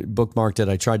it.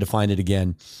 I tried to find it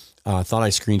again. Thought I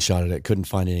screenshotted it. Couldn't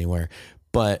find it anywhere.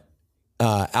 But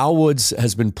Al Woods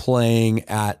has been playing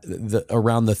at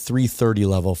around the 330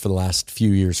 level for the last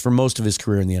few years, for most of his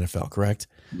career in the NFL, correct?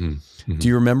 Mm-hmm. Do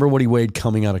you remember what he weighed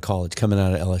coming out of college, coming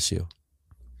out of LSU?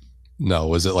 No,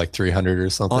 was it like 300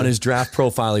 or something? On his draft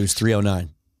profile, he was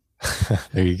 309.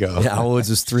 There you go. Yeah, Al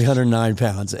Woods was 309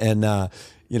 pounds. And,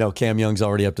 Cam Young's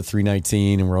already up to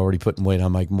 319, and we're already putting weight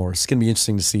on Mike Morris. It's going to be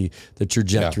interesting to see the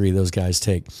trajectory those guys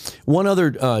take. One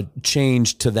other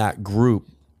change to that group,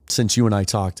 since you and I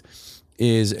talked,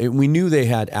 is we knew they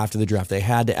had, after the draft, they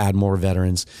had to add more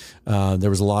veterans. There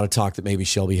was a lot of talk that maybe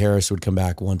Shelby Harris would come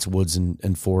back once Woods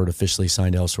and Ford officially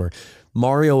signed elsewhere.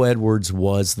 Mario Edwards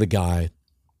was the guy,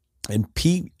 and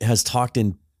Pete has talked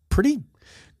in pretty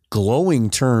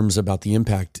glowing terms about the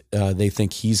impact they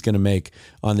think he's going to make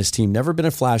on this team. Never been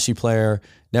a flashy player,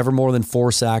 never more than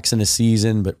 4 sacks in a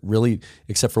season, but really,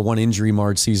 except for one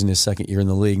injury-marred season his second year in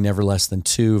the league, never less than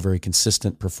 2, very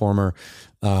consistent performer.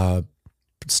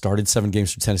 Started 7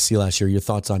 games for Tennessee last year. Your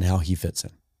thoughts on how he fits in?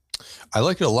 I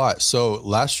like it a lot. So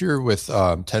last year with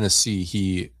Tennessee,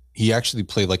 he actually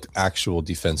played like actual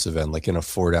defensive end, like in a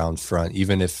 4-down front,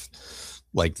 even if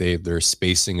like their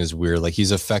spacing is weird. Like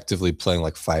he's effectively playing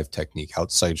like 5 technique,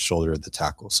 outside shoulder at the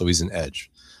tackle. So he's an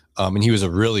edge. And he was a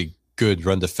really good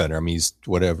run defender. I mean, he's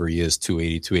whatever he is,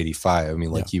 280, 285. I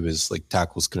mean, like he was like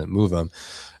tackles couldn't move him.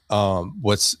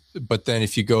 But then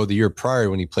if you go the year prior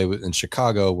when he played in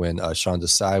Chicago, when Sean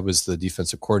Desai was the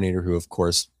defensive coordinator, who of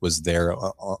course was there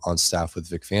on staff with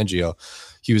Vic Fangio,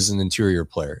 he was an interior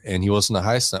player, and he wasn't a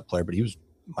high snap player, but he was,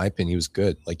 in my opinion, he was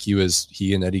good. Like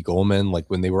he and Eddie Goldman, like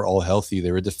when they were all healthy,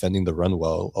 they were defending the run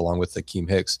well along with Akeem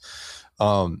Hicks.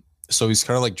 So he's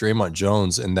kind of like Draymond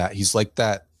Jones in that he's like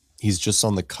that. He's just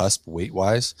on the cusp weight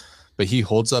wise, but he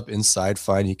holds up inside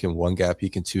fine. He can 1 gap, he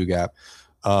can 2 gap.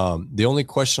 The only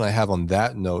question I have on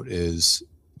that note is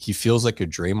he feels like a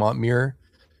Draymond mirror,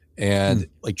 and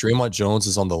like Draymond Jones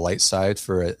is on the light side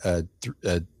for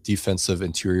a defensive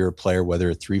interior player, whether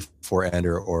a 3-4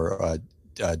 ender or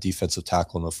a defensive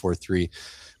tackle in a 4-3,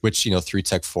 which, 3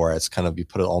 tech 4, it's kind of, you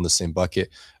put it all in the same bucket.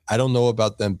 I don't know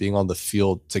about them being on the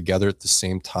field together at the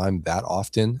same time that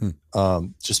often,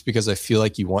 just because I feel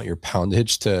like you want your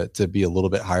poundage to be a little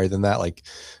bit higher than that. Like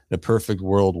in a perfect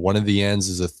world, one of the ends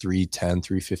is a 310,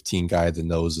 315 guy. The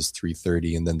nose is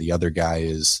 330. And then the other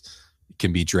guy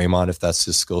can be Draymond if that's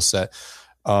his skill set.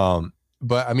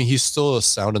 But I mean, he's still a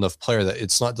sound enough player that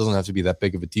doesn't have to be that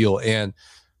big of a deal. And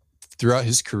throughout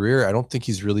his career, I don't think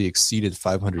he's really exceeded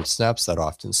 500 snaps that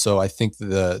often. So I think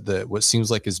what seems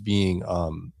like is being,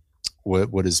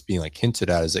 what is being like hinted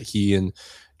at is that he and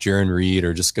Jaron Reed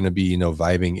are just going to be,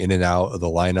 vibing in and out of the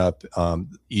lineup,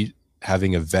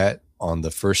 having a vet on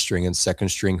the first string and second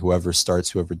string, whoever starts,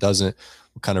 whoever doesn't,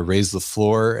 will kind of raise the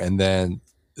floor. And then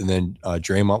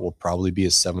Draymond will probably be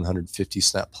a 750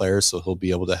 snap player. So he'll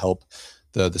be able to help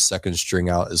the second string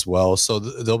out as well. So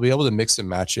they'll be able to mix and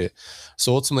match it.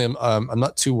 So ultimately, I'm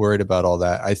not too worried about all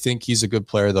that. I think he's a good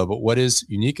player though, but what is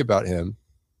unique about him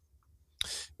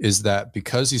is that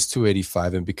because he's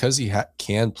 285 and because he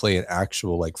can play an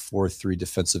actual like 4-3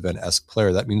 defensive end-esque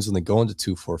player, that means when they go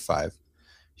into 2-4-5,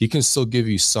 he can still give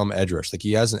you some edge rush. Like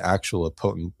he has an actual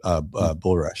potent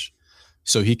bull rush.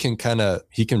 So he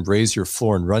can raise your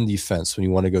floor and run defense when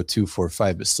you want to go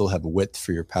 2-4-5, but still have a width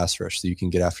for your pass rush so you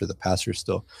can get after the passer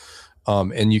still.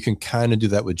 And you can kind of do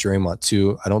that with Draymond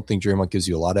too. I don't think Draymond gives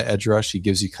you a lot of edge rush. He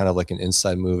gives you kind of like an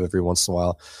inside move every once in a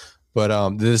while.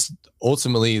 But this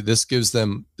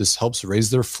helps raise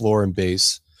their floor and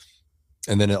base.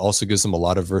 And then it also gives them a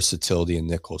lot of versatility in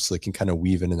nickel. So they can kind of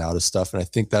weave in and out of stuff. And I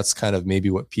think that's kind of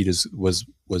maybe what Pete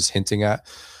was hinting at.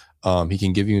 He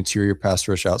can give you interior pass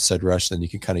rush, outside rush, then you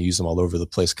can kind of use them all over the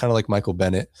place, kind of like Michael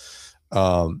Bennett.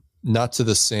 Not to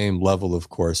the same level, of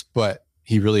course, but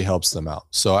he really helps them out.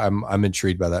 So I'm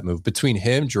intrigued by that move. Between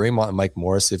him, Draymond, and Mike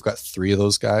Morris, they've got 3 of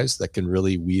those guys that can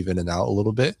really weave in and out a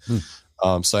little bit.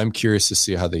 So I'm curious to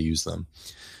see how they use them.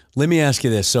 Let me ask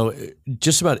you this. So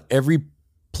just about every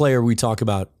player we talk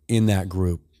about in that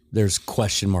group, there's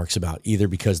question marks about, either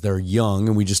because they're young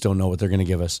and we just don't know what they're going to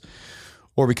give us,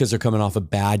 or because they're coming off a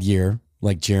bad year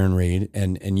like Jaron Reed.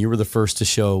 And you were the first to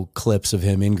show clips of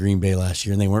him in Green Bay last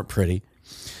year, and they weren't pretty.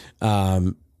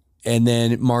 And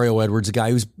then Mario Edwards, a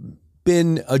guy who's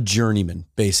been a journeyman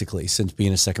basically since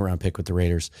being a second-round pick with the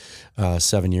Raiders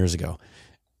 7 years ago.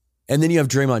 And then you have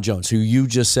Draymond Jones, who you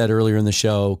just said earlier in the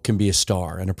show can be a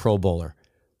star and a Pro Bowler.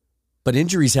 But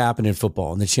injuries happen in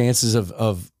football, and the chances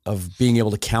of being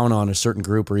able to count on a certain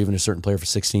group or even a certain player for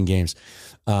 16 games,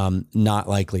 not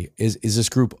likely. Is this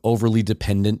group overly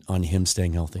dependent on him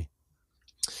staying healthy?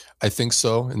 I think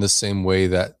so, in the same way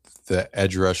that the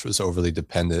edge rush was overly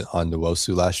dependent on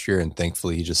Nwosu last year, and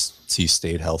thankfully he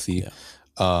stayed healthy.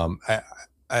 Yeah.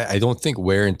 I don't think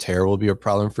wear and tear will be a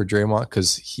problem for Draymond,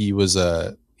 because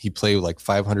he played like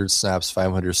 500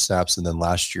 snaps, and then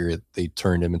last year they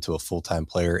turned him into a full-time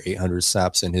player, 800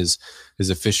 snaps, and his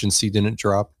efficiency didn't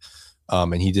drop.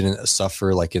 And he didn't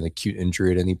suffer like an acute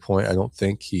injury at any point. I don't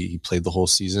think he played the whole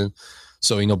season.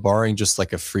 So, barring just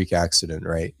like a freak accident,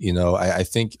 right? I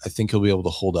think he'll be able to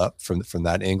hold up from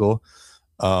that angle.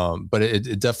 But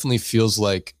it definitely feels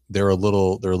like they're a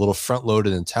little front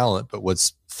loaded in talent. But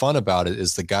what's fun about it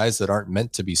is the guys that aren't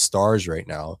meant to be stars right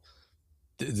now,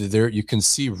 there you can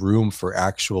see room for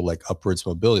actual like upwards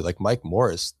mobility. Like Mike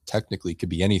Morris technically could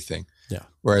be anything. Yeah.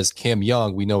 Whereas Cam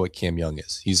Young, we know what Cam Young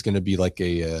is. He's going to be like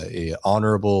a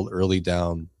honorable early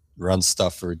down run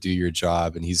stuffer, do your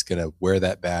job, and he's going to wear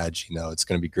that badge. It's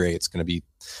going to be great. It's going to be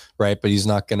right, but he's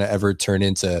not going to ever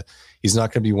he's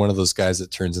not going to be one of those guys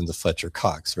that turns into Fletcher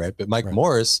Cox, right? But Mike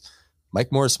Morris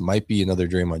might be another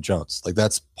Draymond Jones. Like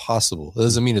that's possible. That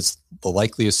doesn't mean it's the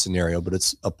likeliest scenario, but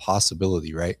it's a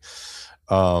possibility, right?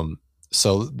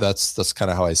 So that's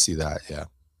kind of how I see that. Yeah.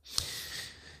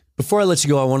 Before I let you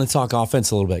go, I want to talk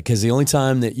offense a little bit, because the only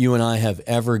time that you and I have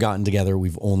ever gotten together,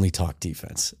 we've only talked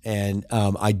defense. And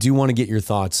I do want to get your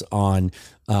thoughts on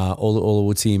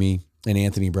Oluwatimi and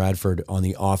Anthony Bradford on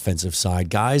the offensive side.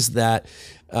 Guys that,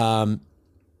 when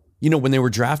they were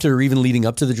drafted or even leading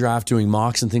up to the draft, doing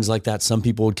mocks and things like that, some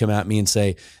people would come at me and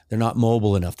say they're not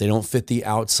mobile enough. They don't fit the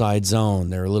outside zone.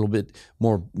 They're a little bit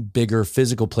more bigger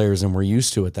physical players than we're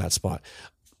used to at that spot.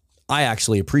 I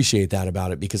actually appreciate that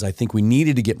about it, because I think we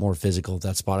needed to get more physical at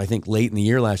that spot. I think late in the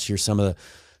year last year, some of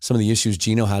the issues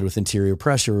Geno had with interior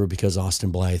pressure were because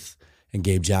Austin Blythe and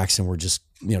Gabe Jackson were just,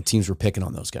 teams were picking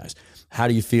on those guys. How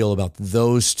do you feel about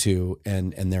those two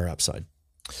and their upside?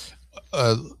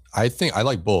 I think I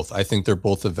like both. I think they're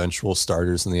both eventual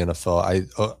starters in the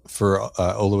NFL. For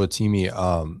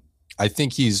Oluwatimi, I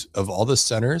think he's, of all the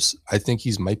centers, I think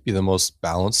he's might be the most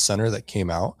balanced center that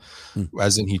came out,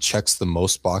 as in he checks the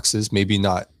most boxes. Maybe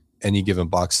not any given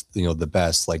box, the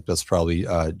best. Like that's probably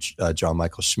John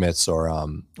Michael Schmitz or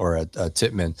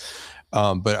Tittman.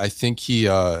 But I think he's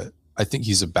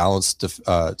a balanced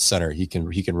center. He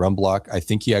can run block. I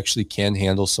think he actually can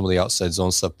handle some of the outside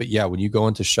zone stuff. But yeah, when you go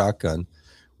into shotgun,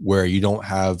 where you don't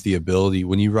have the ability,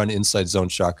 when you run inside zone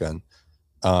shotgun,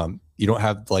 you don't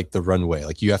have like the runway.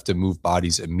 Like you have to move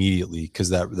bodies immediately, because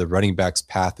the running back's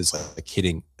path is like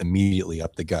hitting immediately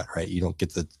up the gut, right? You don't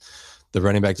get the the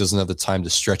running back doesn't have the time to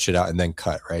stretch it out and then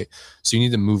cut, right? So you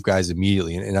need to move guys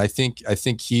immediately. And I think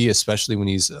he, especially when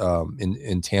he's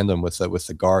in tandem with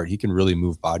the guard, he can really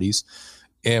move bodies.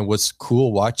 And what's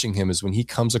cool watching him is when he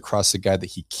comes across a guy that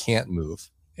he can't move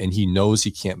and he knows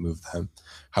he can't move them,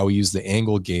 how he used the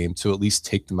angle game to at least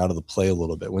take them out of the play a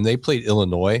little bit. When they played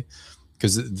Illinois,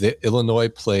 because Illinois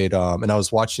played, and I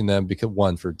was watching them because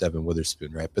one for Devin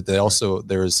Witherspoon, right? But they also,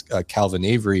 there was Calvin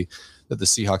Avery that the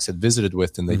Seahawks had visited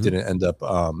with, and they didn't end up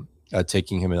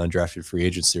taking him in undrafted free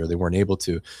agency, or they weren't able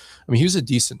to. I mean, he was a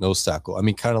decent nose tackle. I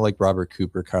mean, kind of like Robert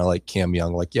Cooper, kind of like Cam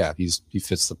Young. Like, yeah, he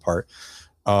fits the part.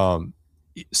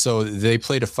 So they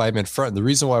played a 5-man front. And the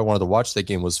reason why I wanted to watch that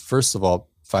game was, first of all,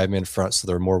 5-man front, so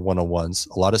there are more one-on-ones.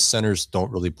 A lot of centers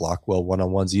don't really block well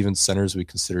one-on-ones. Even centers we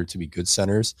consider to be good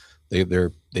centers, they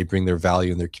bring their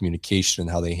value in their communication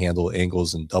and how they handle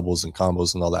angles and doubles and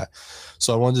combos and all that.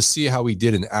 So I wanted to see how he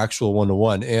did an actual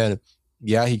one-on-one. And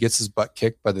yeah, he gets his butt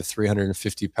kicked by the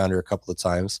 350-pounder a couple of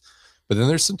times. But then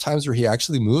there's some times where he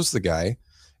actually moves the guy.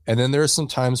 And then there are some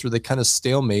times where they kind of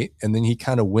stalemate, and then he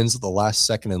kind of wins at the last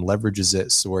second and leverages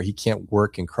it so where he can't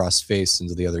work and cross face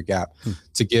into the other gap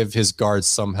to give his guards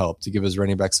some help, to give his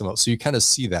running back some help. So you kind of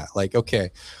see that, like, okay,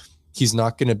 he's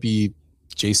not going to be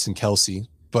Jason Kelsey,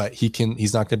 but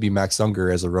he's not going to be Max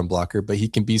Unger as a run blocker, but he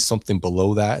can be something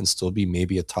below that and still be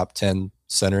maybe a top 10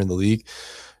 center in the league.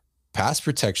 Pass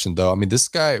protection, though, I mean, this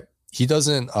guy, he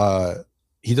doesn't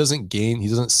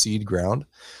cede ground.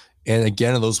 And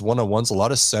again, in those one-on-ones, a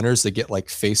lot of centers, they get like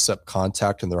face-up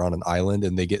contact and they're on an island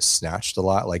and they get snatched a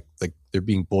lot. Like they're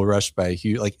being bull rushed by a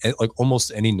huge, like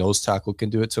almost any nose tackle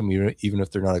can do it to them, even if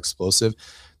they're not explosive.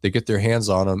 They get their hands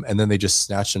on them and then they just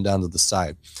snatch them down to the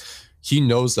side. He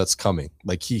knows that's coming.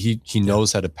 Like he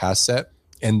knows how to pass set,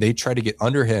 and they try to get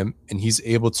under him, and he's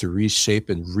able to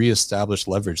reshape and reestablish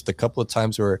leverage. The couple of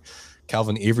times where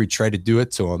Calvin Avery tried to do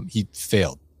it to him, he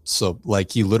failed. So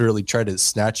like he literally tried to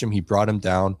snatch him, he brought him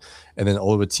down, and then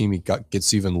Oluwatimi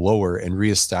gets even lower and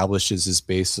reestablishes his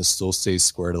base and still stays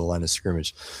square to the line of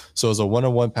scrimmage. So as a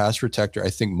one-on-one pass protector,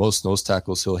 I think most nose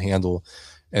tackles he'll handle.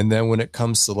 And then when it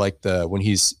comes to like when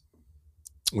he's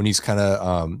kind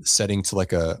of setting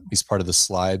to he's part of the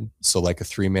slide, so like a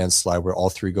 3-man slide where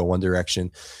all three go one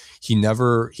direction, he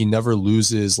never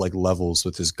loses like levels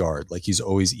with his guard. Like he's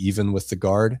always even with the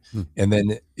guard. And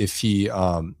then if he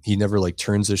never like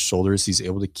turns his shoulders, he's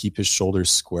able to keep his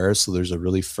shoulders square. So there's a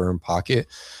really firm pocket.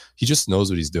 He just knows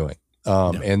what he's doing.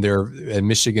 And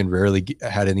Michigan rarely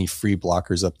had any free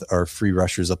blockers or free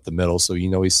rushers up the middle. So,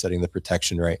 he's setting the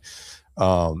protection right.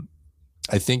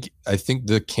 I think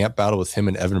the camp battle with him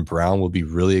and Evan Brown will be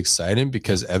really exciting,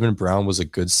 because Evan Brown was a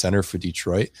good center for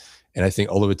Detroit. And I think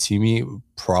Oluwatimi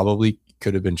probably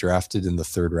could have been drafted in the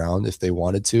 3rd round if they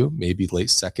wanted to, maybe late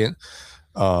 2nd.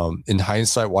 In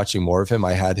hindsight, watching more of him,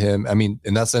 I had him. I mean,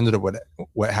 and that's ended up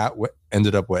what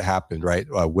happened, right?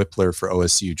 Whippler for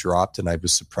OSU dropped, and I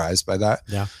was surprised by that.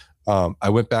 Yeah. I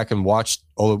went back and watched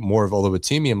more of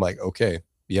Oluwatimi. I'm like, okay,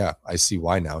 yeah, I see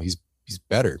why now. He's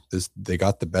better. They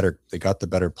got the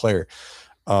better player.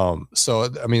 So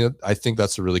I mean, I think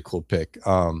that's a really cool pick.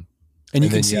 And you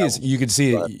can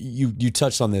see you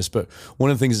touched on this, but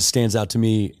one of the things that stands out to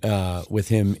me with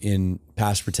him in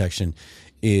pass protection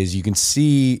is you can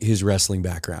see his wrestling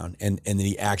background, and that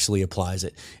he actually applies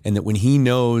it, and that when he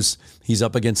knows he's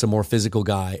up against a more physical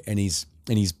guy and he's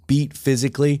beat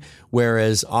physically,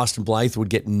 whereas Austin Blythe would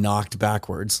get knocked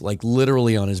backwards, like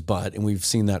literally on his butt, and we've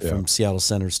seen that from Seattle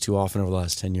centers too often over the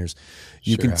last 10 years.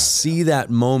 You can see that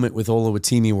moment with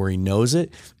Oluwatimi where he knows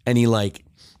it, and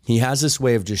he has this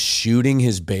way of just shooting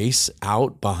his base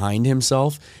out behind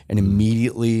himself and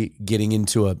immediately getting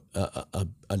into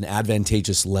an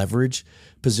advantageous leverage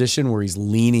position where he's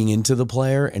leaning into the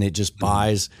player, and it just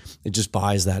buys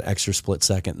that extra split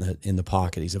second in the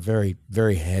pocket. He's a very,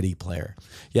 very heady player.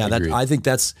 Yeah, I think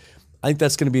that's going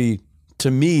to be, to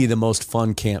me, the most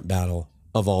fun camp battle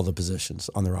of all the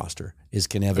positions on the roster is,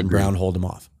 can Evan Brown hold him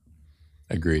off?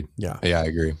 Agreed. Yeah, I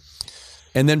agree.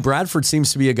 And then Bradford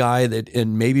seems to be a guy that,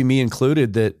 and maybe me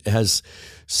included, that has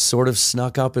sort of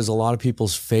snuck up as a lot of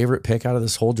people's favorite pick out of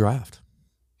this whole draft.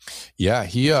 Yeah,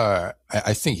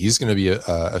 I think he's going to be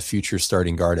a future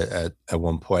starting guard at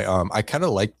one point. I kind of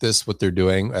like what they're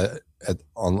doing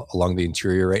along the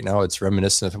interior right now. It's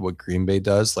reminiscent of what Green Bay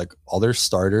does. Like all their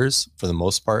starters, for the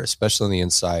most part, especially on the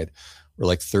inside, were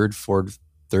like third, fourth,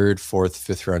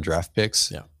 fifth round draft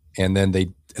picks. Yeah. And then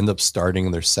they end up starting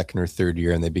in their 2nd or 3rd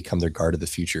year, and they become their guard of the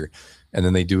future. And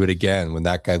then they do it again. When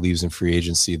that guy leaves in free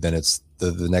agency, then it's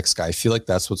the next guy. I feel like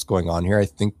that's what's going on here. I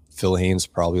think Phil Haynes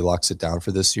probably locks it down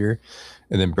for this year.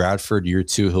 And then Bradford, year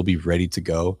 2, he'll be ready to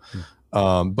go.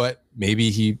 But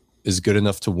maybe he is good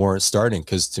enough to warrant starting.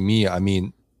 Because to me, I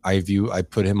mean, I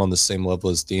put him on the same level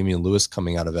as Damian Lewis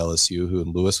coming out of LSU, who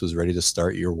Lewis was ready to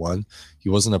start year one. He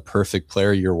wasn't a perfect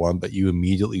player year one, but you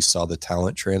immediately saw the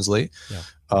talent translate.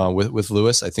 With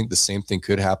Lewis. I think the same thing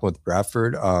could happen with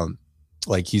Bradford.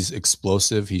 Like, he's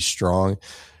explosive, he's strong.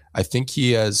 I think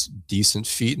he has decent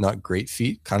feet, not great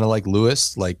feet, kind of like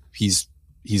Lewis. Like, he's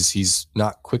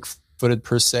not quick-footed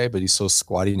per se, but he's so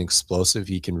squatty and explosive.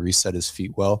 He can reset his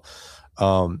feet well.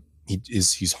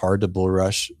 He's hard to bull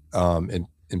rush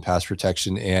in pass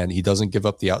protection, and he doesn't give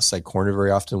up the outside corner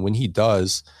very often. When he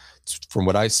does, from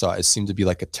what I saw, it seemed to be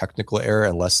like a technical error,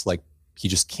 unless like he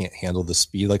just can't handle the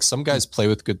speed. Like, some guys play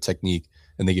with good technique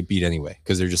and they get beat anyway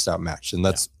because they're just outmatched, and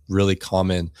that's really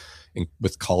common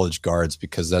with college guards,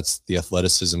 because that's the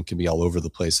athleticism can be all over the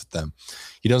place with them.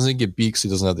 He doesn't get beat because he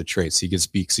doesn't have the traits. He gets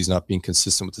beat because he's not being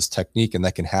consistent with his technique, and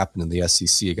that can happen in the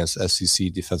SEC against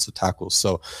SEC defensive tackles.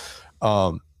 So,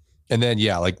 and then,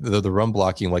 like the run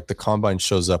blocking, like the combine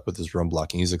shows up with his run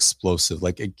blocking. He's explosive.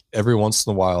 Like, every once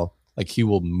in a while, like, he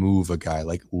will move a guy,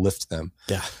 like lift them.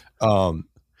 Yeah.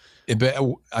 But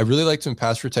I really liked him in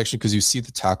pass protection because you see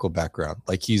the tackle background.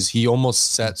 Like, he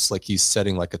almost sets like he's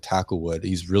setting like a tackle would.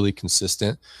 He's really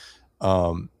consistent.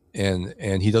 And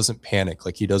he doesn't panic.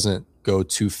 Like, he doesn't go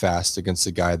too fast against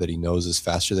a guy that he knows is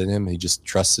faster than him. He just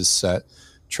trusts his set,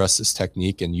 trusts his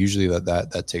technique, and usually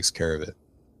that takes care of it.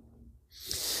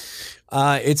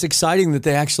 It's exciting that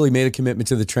they actually made a commitment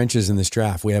to the trenches in this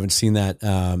draft. We haven't seen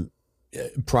that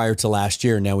prior to last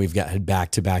year. Now we've got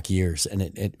back-to-back years, and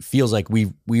it feels like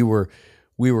we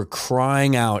were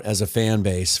crying out as a fan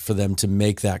base for them to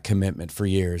make that commitment for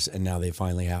years, and now they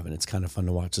finally have it. It's kind of fun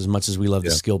to watch. As much as we love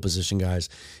the skill position guys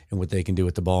and what they can do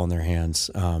with the ball in their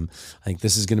hands, I think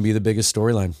this is going to be the biggest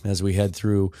storyline as we head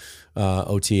through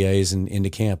OTAs and into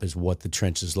camp, is what the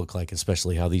trenches look like,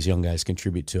 especially how these young guys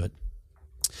contribute to it.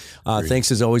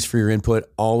 Thanks as always for your input.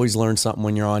 Always learn something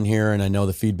when you're on here, and I know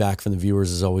the feedback from the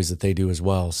viewers is always that they do as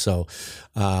well. So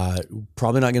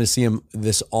probably not going to see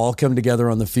this all come together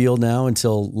on the field now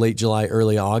until late July,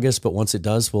 early August. But once it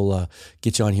does, we'll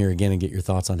get you on here again and get your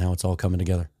thoughts on how it's all coming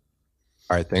together.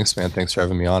 All right. Thanks, man. Thanks for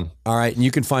having me on. All right. And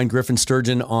you can find Griffin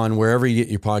Sturgeon on wherever you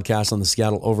get your podcast, on the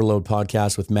Seattle Overload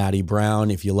podcast with Maddie Brown.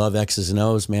 If you love X's and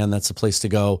O's, man, that's the place to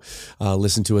go.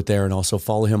 Listen to it there, and also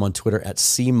follow him on Twitter at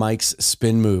CMike's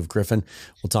Spin Move. Griffin,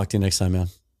 we'll talk to you next time, man.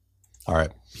 All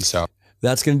right. Peace out.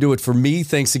 That's going to do it for me.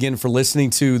 Thanks again for listening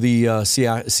to the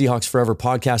Seahawks Forever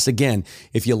podcast. Again,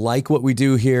 if you like what we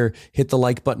do here, hit the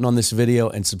like button on this video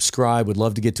and subscribe. We'd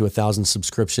love to get to 1,000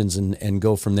 subscriptions and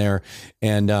go from there.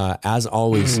 And as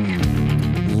always,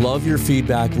 love your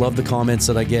feedback. Love the comments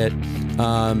that I get.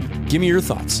 Give me your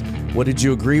thoughts. What did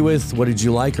you agree with? What did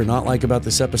you like or not like about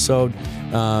this episode?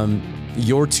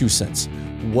 Your 2 cents.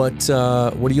 What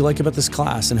do you like about this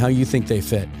class and how you think they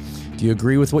fit? Do you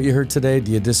agree with what you heard today?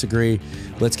 Do you disagree?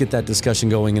 Let's get that discussion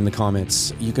going in the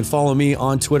comments. You can follow me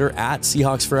on Twitter at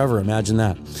Seahawks Forever. Imagine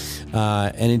that.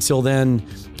 And until then,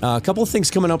 a couple of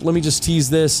things coming up. Let me just tease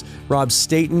this. Rob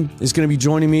Staten is going to be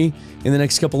joining me in the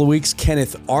next couple of weeks.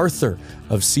 Kenneth Arthur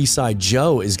of Seaside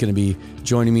Joe is going to be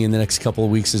joining me in the next couple of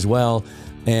weeks as well.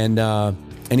 And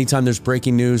anytime there's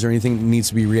breaking news or anything that needs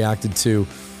to be reacted to,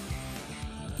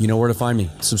 you know where to find me.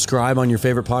 Subscribe on your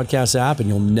favorite podcast app, and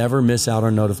you'll never miss out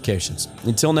on notifications.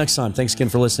 Until next time, thanks again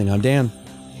for listening. I'm Dan.